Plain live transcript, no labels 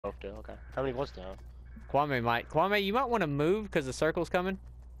Both do. Okay. How many bullets do you have? Kwame, you might want to move because the circle's coming.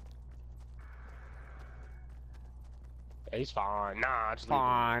 Yeah, he's fine. Nah, just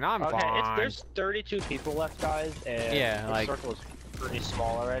Fine, I'm okay, fine. there's 32 people left, guys, and Yeah, the like circle is pretty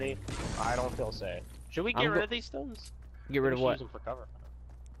small already. I don't feel safe. Should we get rid of these stones? Get rid of what? Use them for cover.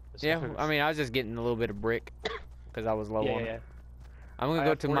 Yeah, I mean, I was just getting a little bit of brick because I was low on it. I'm gonna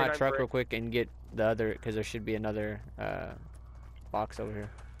go to my truck real quick and get the other because there should be another box over here.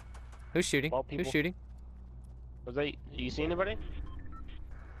 Who's shooting? Who's shooting? Was that you see anybody?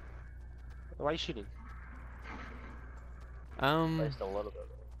 Why are you shooting? Just a little bit.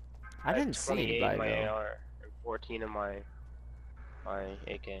 I didn't see anybody my though. AR and 14 in my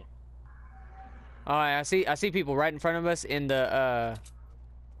AK. Oh, I see people right in front of us in the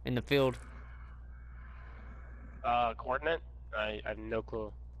field. Coordinate? I have no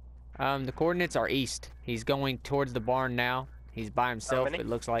clue. The coordinates are east. He's going towards the barn now. He's by himself. It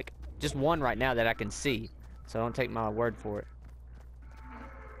looks like just one right now that I can see. So don't take my word for it.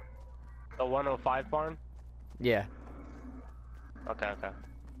 The 105 barn? Yeah. Okay.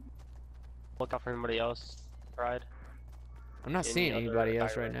 Look out for anybody else, Pride. I'm not seeing anybody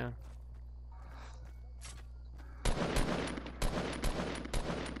else right now.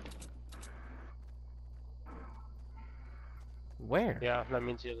 Where? Yeah, that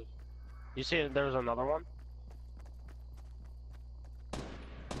means you see there was another one?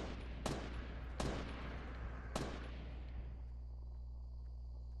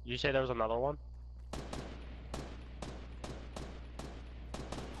 You say there was another one?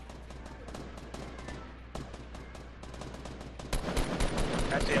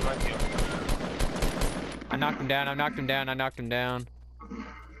 I see him, I knocked him down.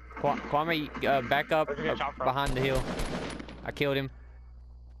 Kwame, back up behind the hill. I killed him.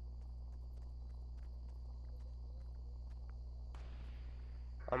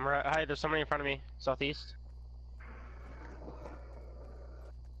 Hi, there's somebody in front of me, southeast.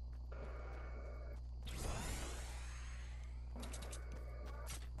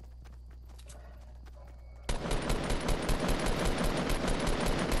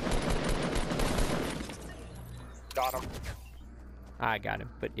 Got him. I got him,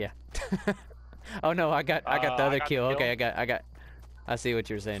 but yeah. Oh no, I got the other kill. Okay, I see what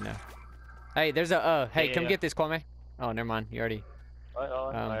you're saying now. Hey, there's a hey, come get this, Kwame. Oh, never mind. You already.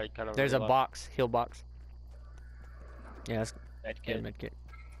 There's a box, heal box. Yeah, that's medkit.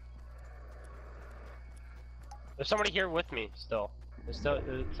 There's somebody here with me still. It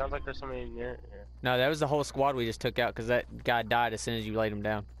sounds like there's somebody near here. No, that was the whole squad we just took out because that guy died as soon as you laid him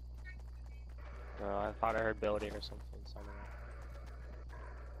down. I thought I heard building or something.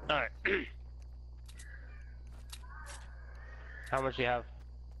 Alright. How much do you have?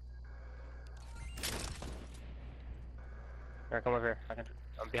 Alright, come over here.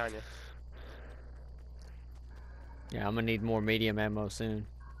 I'm behind you. Yeah, I'm gonna need more medium ammo soon.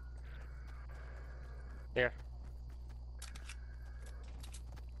 Here.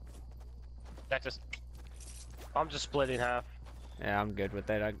 I'm just split in half. Yeah, I'm good with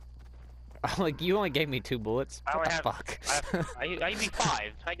that. Like, you only gave me 2 bullets. What the fuck? I give you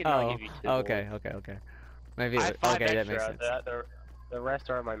 5. I can only give you 2 okay. Maybe okay, that makes sense. The rest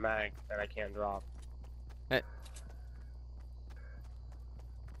are in my mag that I can't drop.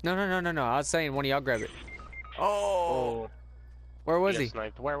 No. I was saying one of y'all grab it. Oh. Where was he?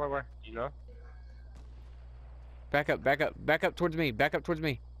 Sniped. Where? You know? Back up towards me.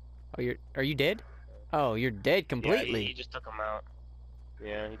 Oh, are you dead? Oh, you're dead completely. Yeah, he just took him out.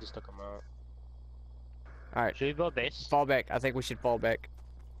 Yeah, he just took him out. Alright. Should we build base? Fall back. I think we should fall back.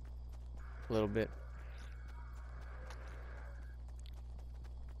 A little bit.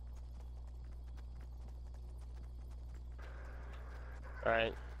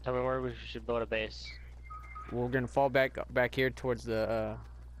 Alright. Tell me where we should build a base. We're gonna fall back here towards the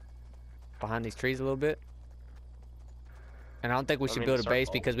behind these trees a little bit. And I don't think we should build a base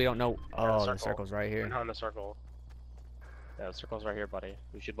because we don't know. Oh, the circle's right here. We're in the circle. Yeah, the circle's right here, buddy.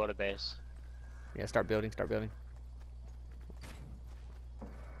 We should build a base. Yeah, start building.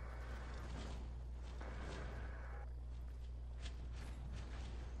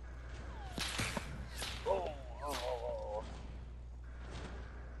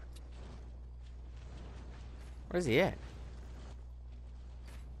 Where's he at?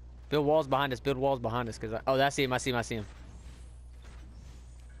 Build walls behind us. Cause oh, I see him. I see him.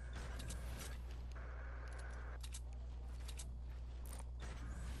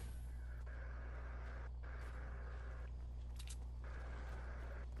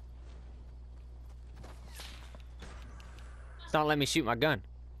 It's not letting me shoot my gun.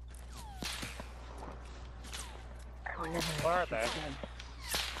 Where are they?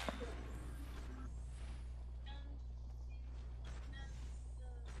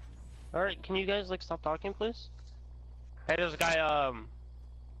 Alright, can you guys like stop talking, please? Hey, there's a guy,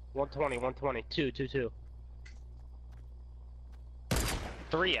 120, 120, 2.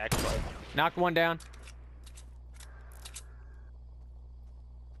 3, actually. Knocked one down.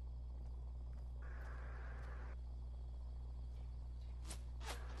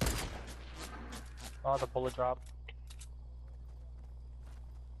 Oh, the bullet drop.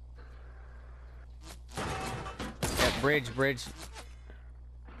 Yeah, bridge.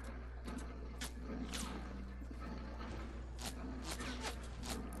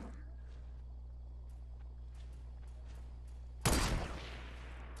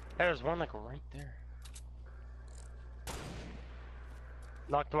 There's one like right there.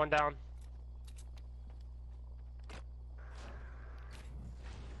 Knocked one down.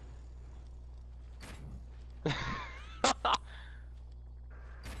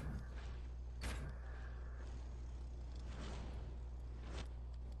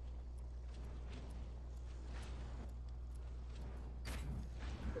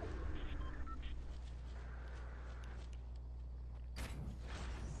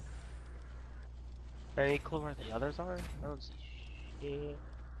 Any clue where the others are? I don't see shit.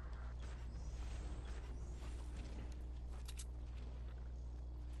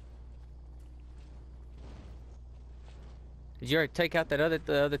 Did you already take out the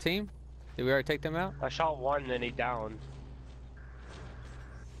other team? Did we already take them out? I shot one, then he downed.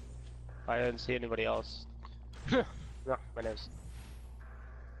 I didn't see anybody else. No, my nose.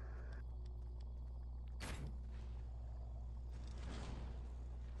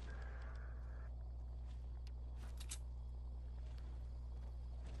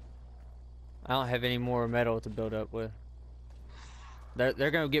 I don't have any more metal to build up with.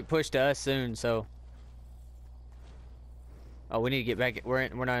 They're gonna get pushed to us soon, so. Oh, we need to get back. We're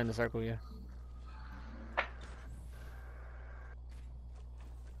not in the circle yet.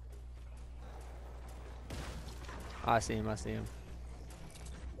 I see him.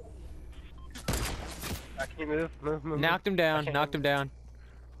 Can you move? Knocked him down. Knocked him down.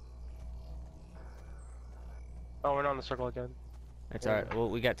 Oh, we're not in the circle again. That's alright. Well,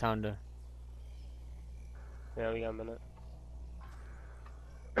 we got time to. Yeah, we got a minute.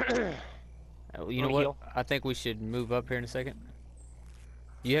 You know what? I think we should move up here in a second.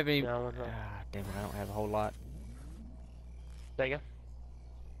 You have any? No, damn it! I don't have a whole lot. There you go.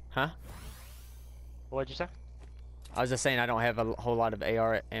 Huh? What'd you say? I was just saying I don't have a whole lot of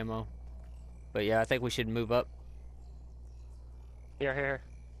AR ammo. But yeah, I think we should move up. Here.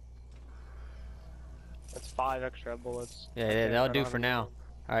 That's 5 extra bullets. Yeah, Okay, that'll do for now.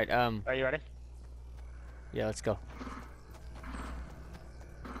 All right. Are you ready? Yeah, let's go.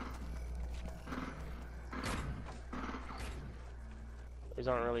 These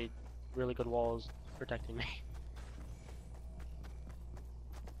aren't really good walls protecting me.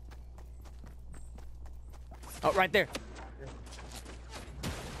 Oh, right there.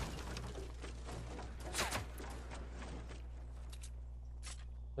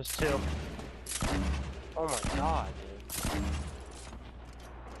 There's 2. Oh my god, dude.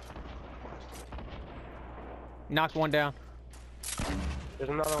 Knocked one down. There's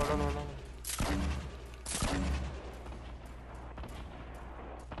another one.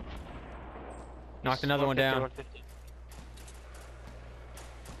 Knocked another one down. 150.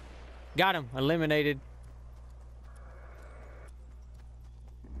 Got him. Eliminated.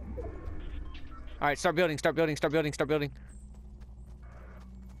 All right, start building.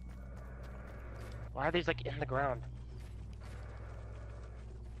 Why are these like in the ground?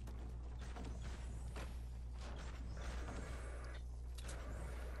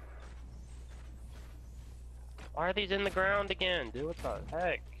 Why are these in the ground again, dude? What the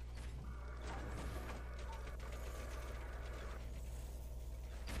heck?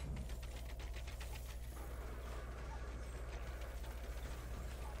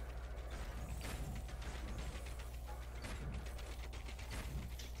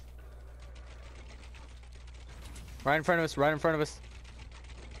 Right in front of us.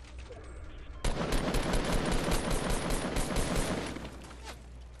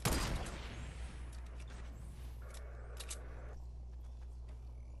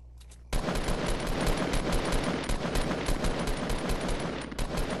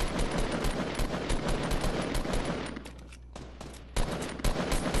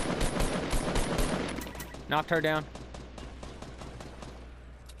 Knocked her down.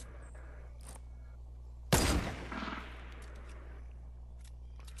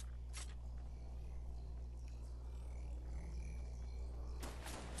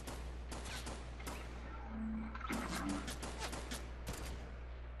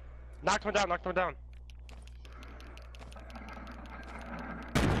 Knocked one down.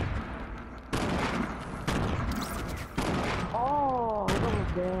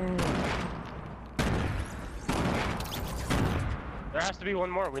 Damn. There has to be one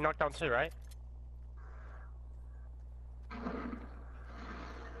more. We knocked down 2, right?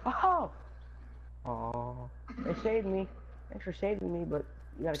 Oh! Oh. They saved me. Thanks for saving me, but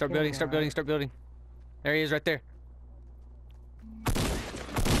you gotta Start kill building, me, start alright? building, start building. There he is right there.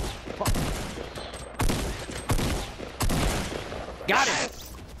 Got him!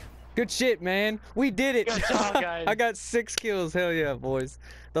 Good shit, man. We did it. Good job, guys. I got 6 kills. Hell yeah, boys.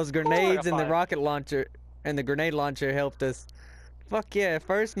 Those I grenades got and the 5. rocket launcher and the grenade launcher helped us. Fuck yeah,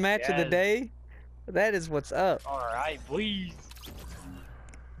 first match of the Yes. day. That is what's up. Alright, please.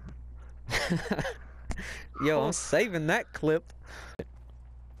 Yo, I'm saving that clip. Yeah.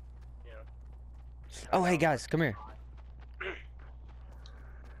 Oh, hey guys, come here.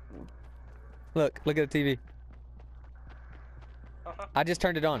 Look at the TV. I just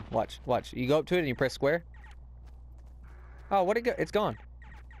turned it on. Watch, watch. You go up to it and you press square. Oh, what'd it go? It's gone.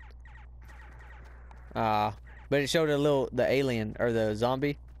 But it showed the alien or the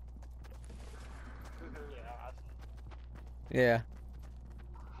zombie. Yeah.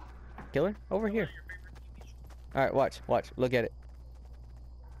 Killer? Over here. Alright, watch. Look at it.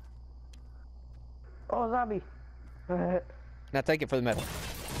 Oh, zombie. Now take it for the medal.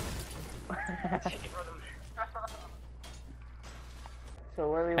 So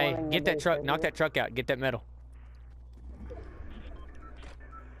where are we Hey, wanting get the that base truck. right Knock here? that truck out. Get that medal.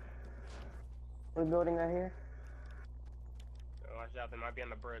 We're building right here. Watch out, they might be on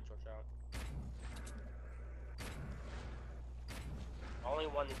the bridge, watch out. Only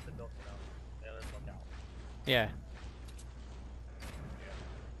one needs to build it out. The others look out. Yeah.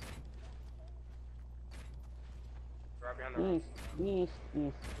 Right behind the rock. East.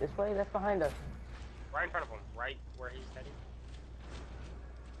 This way, that's behind us. Right in front of him, right where he's heading.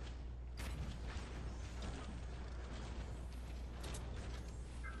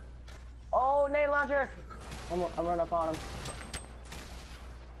 Oh, nade launcher! I'm running up on him.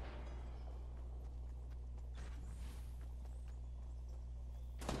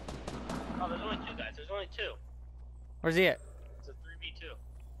 Oh, there's only 2 guys, there's only 2. Where's he at? It's a 3v2.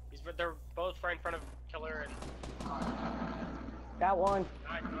 They're both right in front of Killer and... Got one.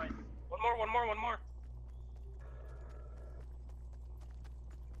 Nice. One more.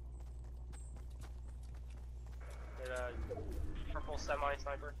 There's a purple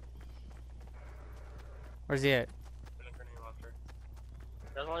semi-sniper. Where's he at? And a grenade launcher.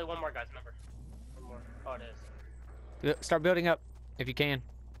 There's only one more, guys, remember. One more. Oh, it is. Start building up, if you can.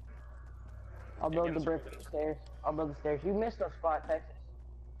 I'll build the brick stairs. I'll build the stairs. You missed our spot, Texas.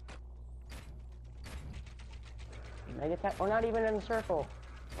 Mega attack. We're not even in the circle.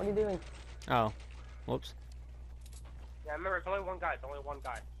 What are you doing? Oh. Whoops. Yeah, remember, it's only one guy.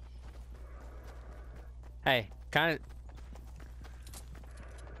 Hey, kind of...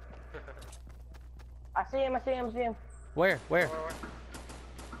 I see him. Where? Oh,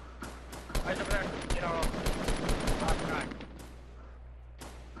 he's over there. You know, last guy.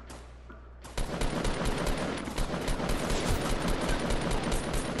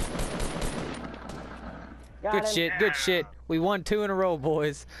 Got Good him. shit, good shit. We won 2 in a row,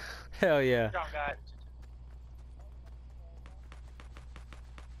 boys. Hell yeah. Good job, guys.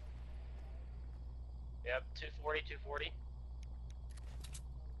 Yep, 240.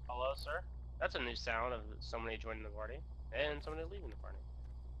 Hello, sir. That's a new sound of somebody joining the party and somebody leaving the party.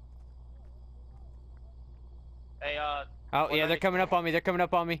 Hey, Oh, yeah, they're coming up on me. I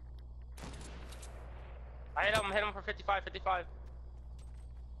hit him for 55.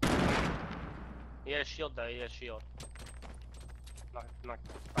 He has shield though, Knock.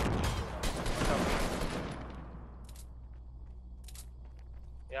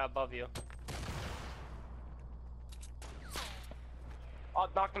 Yeah, above you. Oh,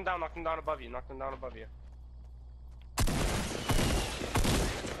 knocked him down above you.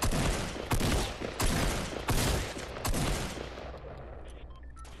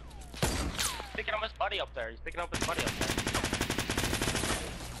 Picking up his buddy up there.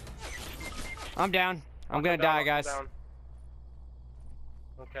 I'm down. I'm gonna die, guys.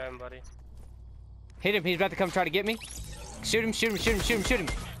 Okay, buddy. Hit him. He's about to come try to get me. Shoot him.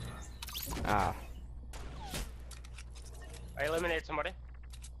 Ah. I eliminated somebody.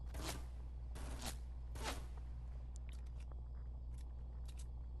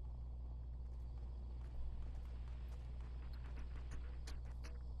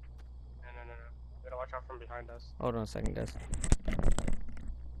 No. We gotta watch out from behind us. Hold on a second, guys.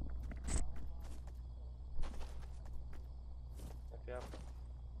 Yep.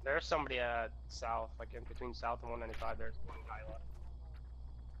 There's somebody at south, like in between south and 195. There's one guy left.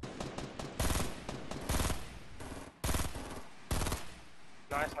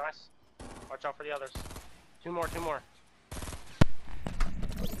 Nice, nice. Watch out for the others. Two more, two more.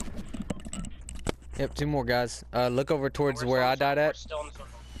 Yep, two more guys. Look over towards We're where I died We're at. still in the circle.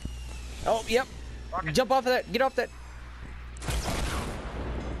 Oh, yep. Rocket. Jump off of that. Get off that.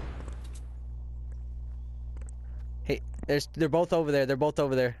 Hey, they're both over there. They're both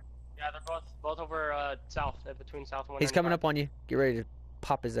over there. Yeah, they're both over south, between south and 195. He's coming up on you. Get ready to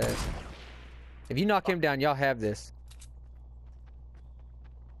pop his ass. If you knock him down, y'all have this.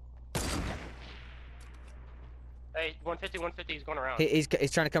 Hey, 150, 150, he's going around. He's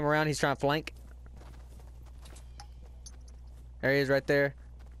trying to come around. He's trying to flank. There he is right there.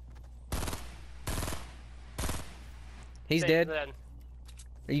 He's dead.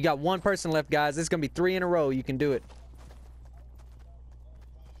 You got one person left, guys. This is going to be 3 in a row. You can do it.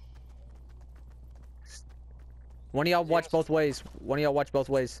 One of y'all watch both ways. One of y'all watch both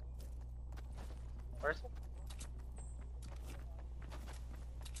ways. Where's he?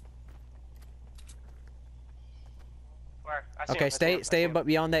 Where? I see Okay, him, stay but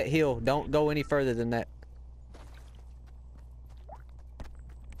beyond that hill. Don't go any further than that.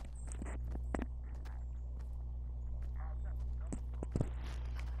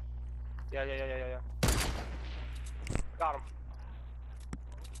 Yeah. Got him.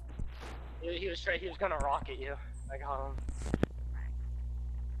 He was straight. He was gonna rocket you. I got him.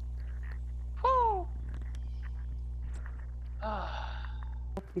 Woo!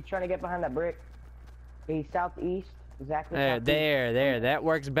 He's trying to get behind that brick. He's southeast, exactly. There. That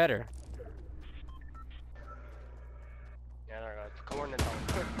works better. Yeah, there we go. Coordinates on.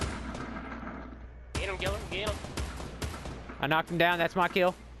 Get him, Gillen. Get him. I knocked him down. That's my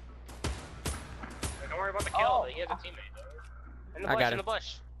kill. Don't worry about the kill. Oh. He has a teammate. In the I bush. got In him. the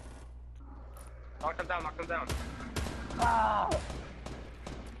bush. Knock him down. Knock him down. Ah!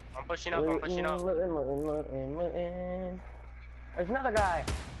 I'm pushing up. I'm pushing up. There's another guy.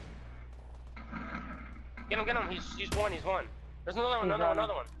 Get him. Get him. He's one. He's one. There's another one.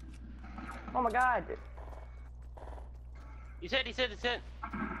 Another one. Oh my god. He's hit. He's hit. He's hit.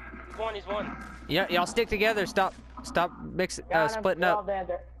 He's one. He's one. Yeah, y'all stick together. Stop mixing, splitting They're all up.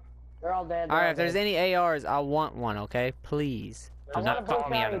 dead. They're all dead. All right, if there's any ARs, I want one. Okay, please. I Do want a not blue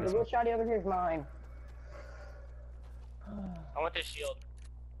talk me out shotty. of The this blue one. shotty over here is mine. I want this shield.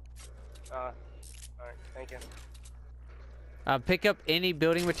 Alright. Thank you. Pick up any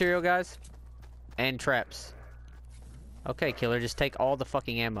building material, guys, and traps. Okay, killer, just take all the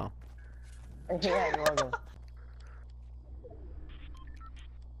fucking ammo. Yeah, you're welcome.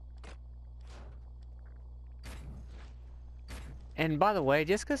 And by the way,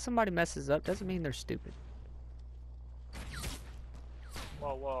 just because somebody messes up doesn't mean they're stupid.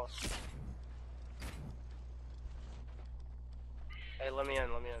 Whoa. Hey, let me in.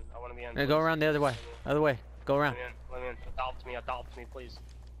 I want to be in. Go around the other way. Other way. Go around. Let me in. Adopt me, please.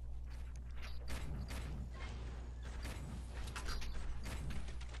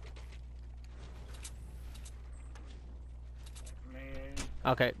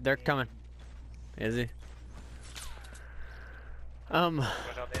 Okay, they're coming. Is he? Watch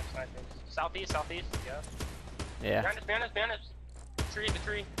out, they have snipers. Southeast, yeah. Yeah. Behind us. The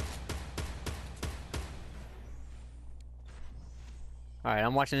tree. Alright,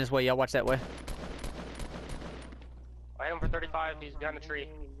 I'm watching this way. Y'all watch that way. I hit him for 35. He's behind the tree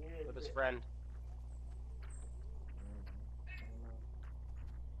with his friend.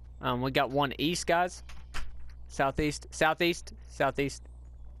 We got one east, guys. Southeast.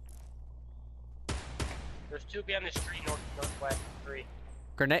 There's two behind this tree, northwest. 3.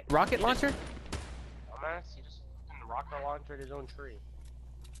 Grenade, rocket launcher? Dumbass, he just fucking rocket launcher at his own tree.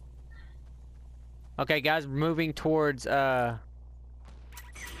 Okay, guys, moving towards,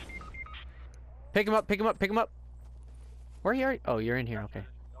 Pick him up. Where are you? Oh, you're in here, okay.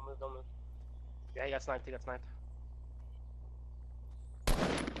 Don't move. Yeah, he got sniped.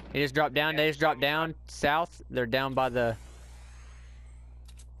 He just dropped down, they just dropped down south. They're down by the...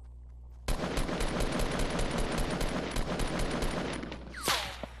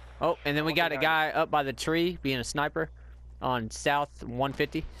 Oh, and then we got a guy up by the tree being a sniper on south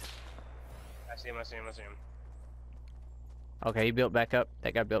 150. I see him. Okay, he built back up.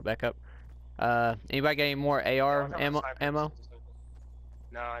 That guy built back up. Anybody got any more AR ammo?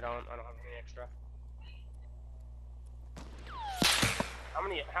 No, I don't have any extra.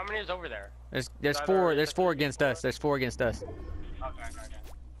 How many is over there? There's four against us. There's 4 against us. Okay.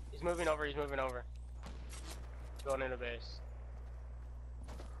 He's moving over. Going into base.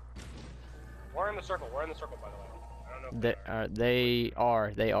 We're in the circle, by the way. I don't know. They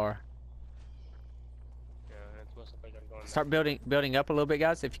are. Yeah, it's mostly like I'm going Start building up a little bit,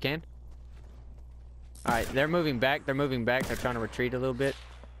 guys, if you can. Alright, they're moving back. They're moving back. They're trying to retreat a little bit.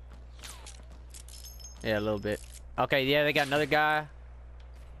 Yeah, a little bit. Okay, yeah, they got another guy.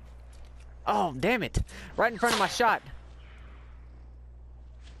 Oh, damn it. Right in front of my shot.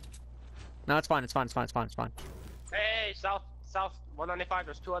 No, it's fine. It's fine. It's fine. It's fine. It's fine. Hey, south 195.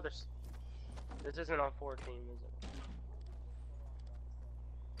 There's 2 others. This isn't on 14, is it?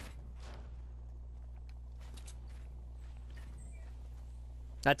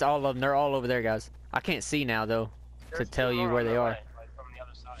 That's all of them. They're all over there, guys. I can't see now, though, to tell you where they are. Like from the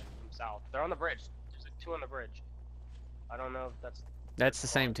other side, from south. They're on the bridge. There's like 2 on the bridge. I don't know if that's... That's the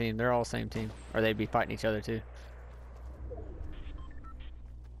same team. They're all same team. Or they'd be fighting each other, too.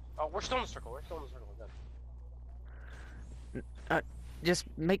 Oh, we're still in the circle. We're still in the circle. Good. Just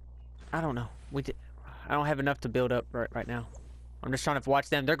make... I don't know. I don't have enough to build up right now. I'm just trying to watch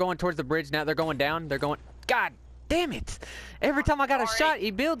them. They're going towards the bridge now. They're going down. They're going... God damn it! Every time I got a shot,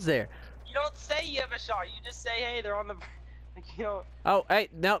 he builds there. You don't say you have a shot. You just say, hey, they're on the... Like, you know... Oh, hey,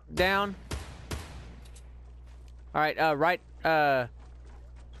 nope, down. Alright, right,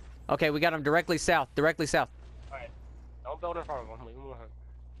 okay, we got him directly south, directly south. Alright. Don't build in front of them. Leave them alone.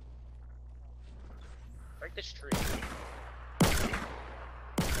 Break this tree.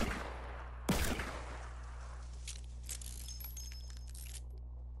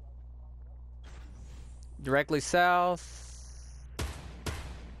 Directly south.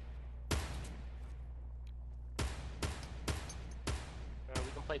 We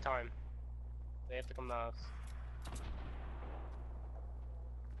can play time. They have to come to us.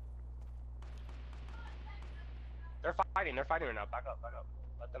 They're fighting right now. Back up.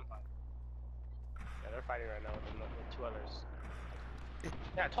 Let them fight. Yeah, they're fighting right now with 2 others.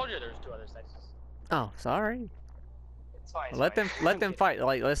 Yeah, I told you there's 2 others, Texas. Oh, sorry. It's fine. Let them fight.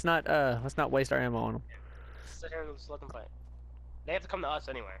 Like, let's not waste our ammo on them. Sit here and just let them fight. They have to come to us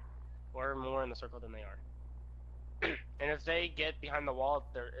anyway. We're more in the circle than they are. And if they get behind the wall,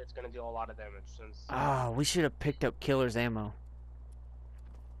 it's gonna deal a lot of damage since... Oh, we should have picked up killer's ammo.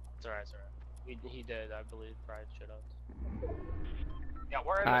 It's alright, it's alright. He did, I believe. Probably should have. Yeah,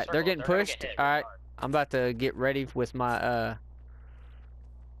 we're in the Alright, circle. they're getting pushed. Get Alright, I'm about to get ready with my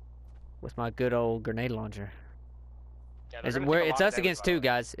good old grenade launcher. Yeah, It's us against 2,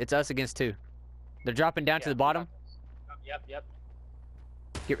 guys. It's us against 2. They're dropping down to the bottom. Yep.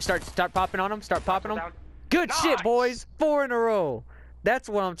 Start popping on them. Start popping them. Down. Good Nice. shit, boys. 4 in a row. That's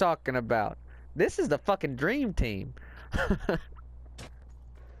what I'm talking about. This is the fucking dream team.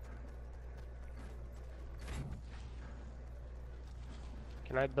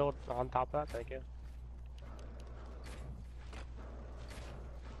 Can I build on top of that? Thank you.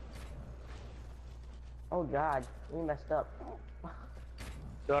 Oh god, we messed up.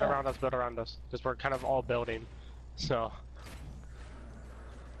 Build around us. Because we're kind of all building. So.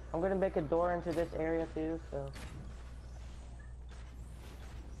 I'm gonna make a door into this area too, so.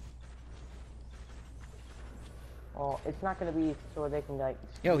 Well, it's not gonna be so they can like.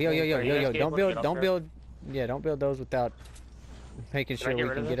 Yo. Don't build those without making sure we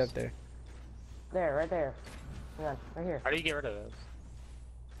can get up there. There, right there. Hang on, right here. How do you get rid of this?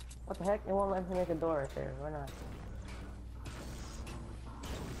 What the heck? It won't let me make a door right there. Why not?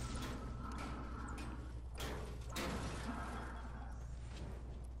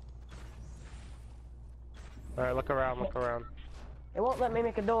 Alright, look around. It won't let me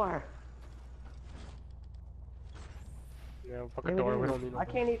make a door. Yeah, fuck a door. We don't need no I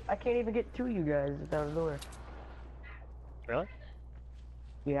can't even get to you guys without a door. Really?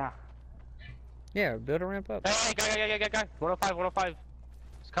 Yeah. Yeah, build a ramp up. Hey, guy. 105.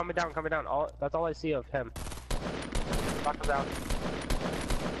 He's coming down. That's all I see of him. Knock him down.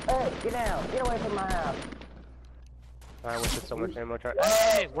 Hey, get out! Get away from my house! I wish it's so much ammo.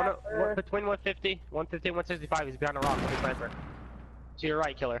 Hey, between 150, 165. He's behind a rock with a sniper. To your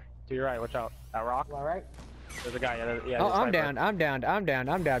right, killer. To your right. Watch out. That rock. All right. There's a guy. Yeah. Oh, I'm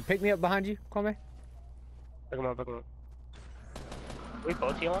down. Pick me up behind you, Kwame. Pick him up. We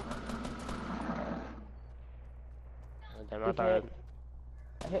both heal him? Oh, damn, I thought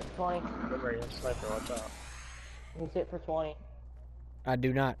I hit 20. Remember, he's a sniper. Watch out. He's hit for 20. I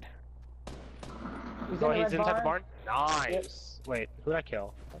do not. He's He's in inside the the barn? Nice. Yep. Wait, who did I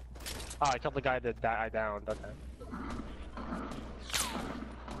kill? Oh, I killed the guy that I downed. Okay.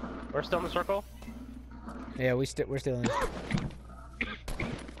 We're still in the circle? Yeah, we're still in.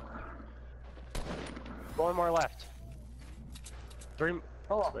 One more left. Three.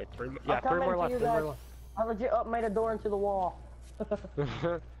 Hold on. Wait, three. I'm Yeah, three coming more to left. you Three guys. more I legit made a door into the wall. left.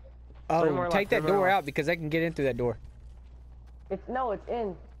 Oh, take that door out because they can get in through that door. It's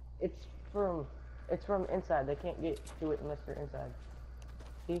in. It's from inside. They can't get to it unless they're inside.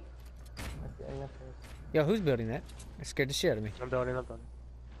 See? Yo, who's building that? That scared the shit out of me. I'm building.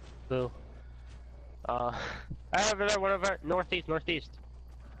 Boo. I have another one over northeast.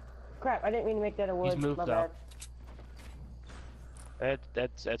 Crap, I didn't mean to make that a wood. He's moved My though. bad.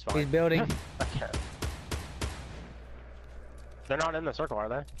 It's fine. He's building. I can't. They're not in the circle, are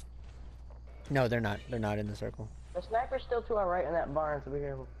they? No, they're not. They're not in the circle. The sniper's still to our right in that barn, so be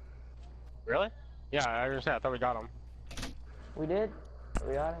careful. Really? Yeah, I understand. I thought we got him. We did?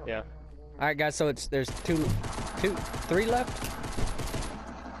 We got him? Yeah. All right, guys. So there's three left.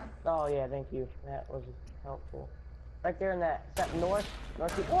 Oh yeah, thank you. That was helpful. Right there in that northeast.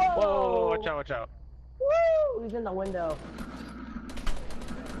 Whoa! Whoa! Watch out! Woo! He's in the window.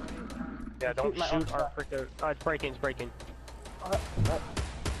 Yeah, don't shoot our freaking. Oh, it's breaking.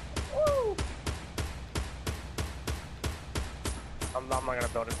 Woo! I'm not gonna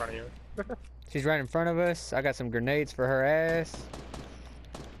build in front of you. She's right in front of us. I got some grenades for her ass.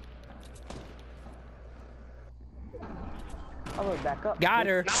 I'm gonna back up. Got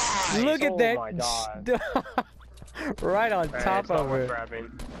her. Nice. Look at that. Oh my god. Right on top of her.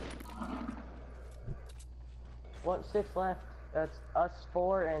 Grabbing. 6 left. That's us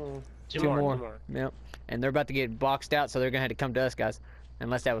 4 and... Two more. Yep. And they're about to get boxed out, so they're gonna have to come to us, guys.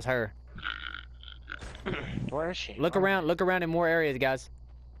 Unless that was her. Where is she? Look around in more areas, guys.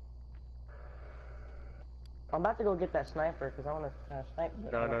 I'm about to go get that sniper, because I want to snipe.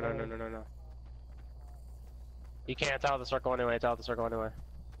 No. You can't. It's out of the circle anyway.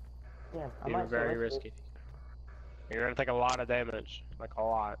 Yeah, I You're might very risky. You're gonna take a lot of damage. Like a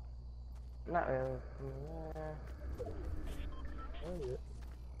lot. Not really.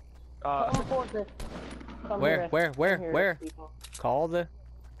 Where? Call the...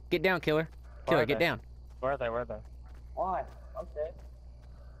 Get down, killer. Killer, get down. Where are they? Why? I'm dead.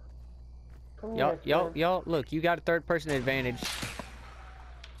 Come here, Y'all, look, you got a third person advantage.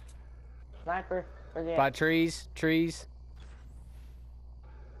 Sniper, where's he at? By trees.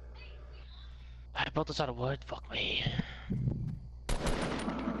 I built this out of wood. Fuck me.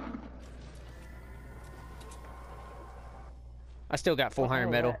 I still got 400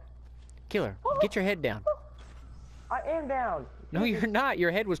 metal. Killer, get your head down. I am down. No, you're not. Your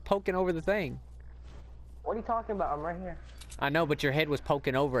head was poking over the thing. What are you talking about? I'm right here. I know, but your head was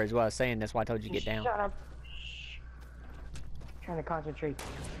poking over is what I was saying. That's why I told you to get down. Shut up. Trying to concentrate.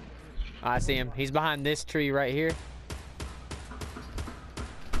 I see him. He's behind this tree right here.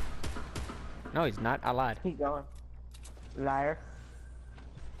 No, he's not. I lied. Keep going. Liar.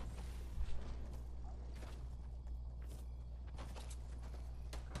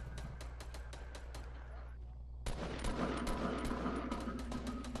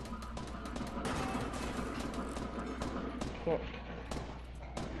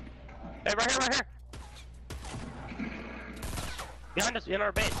 Hey, right here. Behind us, in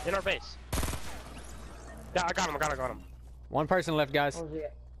our base. Yeah, I got him. One person left, guys. Where's he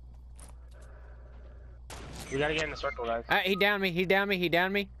at? We gotta get in the circle, guys. He downed me.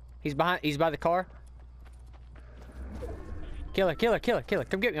 He's by the car. Killer.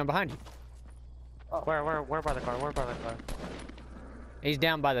 Come get me. I'm behind you. Oh. Where by the car? He's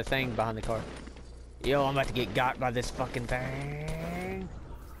down by the thing behind the car. Yo, I'm about to get got by this fucking thing.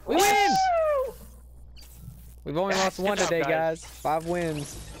 We win! We've only lost one today, guys. 5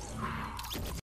 wins.